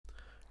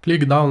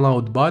Click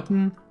download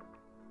button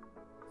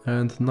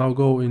and now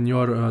go in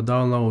your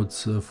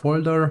downloads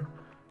folder,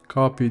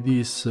 copy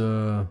this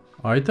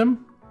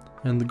item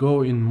and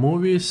go in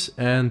movies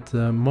and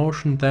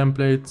motion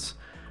templates,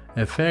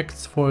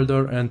 effects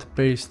folder and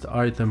paste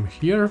item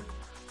here.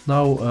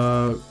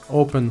 Now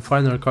open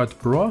Final Cut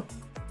Pro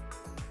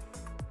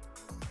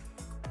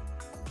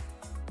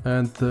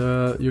and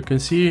you can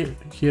see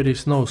here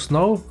is no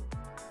snow.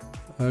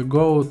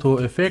 Go to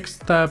effects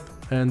tab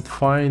and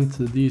find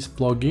this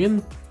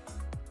plugin.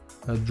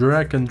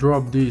 Drag and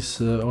drop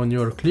this on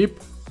your clip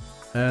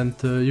and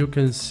you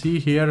can see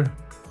here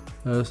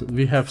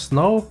we have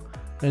snow,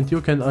 and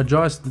you can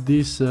adjust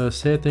these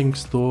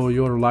settings to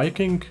your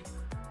liking,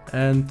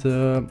 and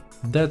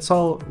that's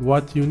all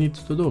what you need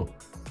to do.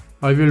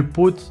 I will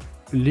put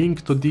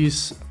link to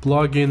this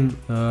plugin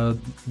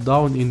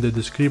down in the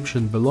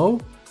description below.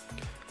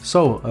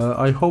 So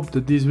I hope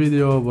that this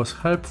video was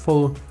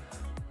helpful.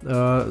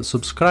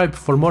 Subscribe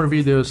for more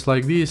videos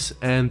like this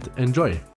and enjoy!